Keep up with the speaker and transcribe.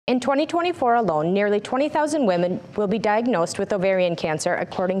In 2024 alone, nearly 20,000 women will be diagnosed with ovarian cancer,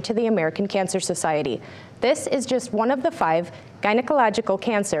 according to the American Cancer Society. This is just one of the 5 gynecological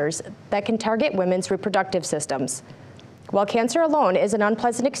cancers that can target women's reproductive systems. While cancer alone is an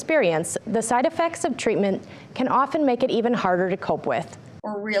unpleasant experience, the side effects of treatment can often make it even harder to cope with.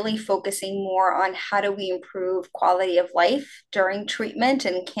 We're really focusing more on how do we improve quality of life during treatment,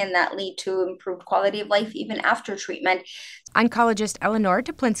 and can that lead to improved quality of life even after treatment. Oncologist Eleanor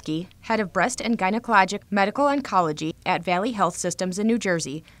Toplinski, head of breast and gynecologic medical oncology at Valley Health Systems in New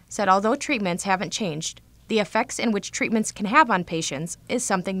Jersey, said although treatments haven't changed, the effects in which treatments can have on patients is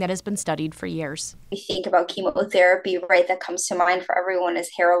something that has been studied for years. We think about chemotherapy, right? That comes to mind for everyone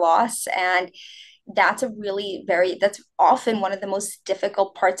is hair loss, and that's that's often one of the most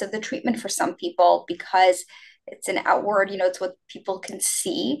difficult parts of the treatment for some people because it's an outward, it's what people can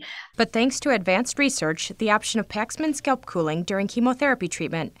see. But thanks to advanced research, the option of Paxman scalp cooling during chemotherapy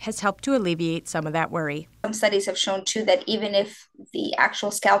treatment has helped to alleviate some of that worry. Some studies have shown too that even if the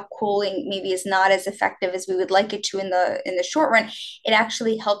actual scalp cooling maybe is not as effective as we would like it to in the short run, it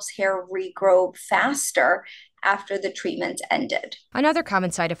actually helps hair regrow faster after the treatment ended. Another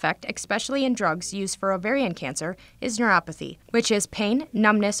common side effect, especially in drugs used for ovarian cancer, is neuropathy, which is pain,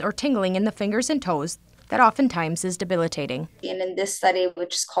 numbness, or tingling in the fingers and toes that oftentimes is debilitating. And in this study,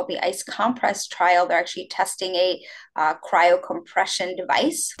 which is called the ice compress trial, they're actually testing a cryocompression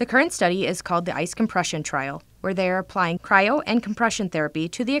device. The current study is called the ice compression trial, where they are applying cryo and compression therapy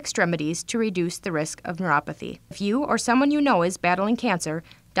to the extremities to reduce the risk of neuropathy. If you or someone you know is battling cancer,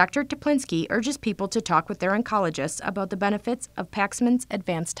 Dr. Toplinski urges people to talk with their oncologists about the benefits of Paxman's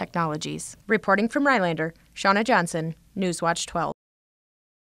advanced technologies. Reporting from Rylander, Shauna Johnson, Newswatch 12.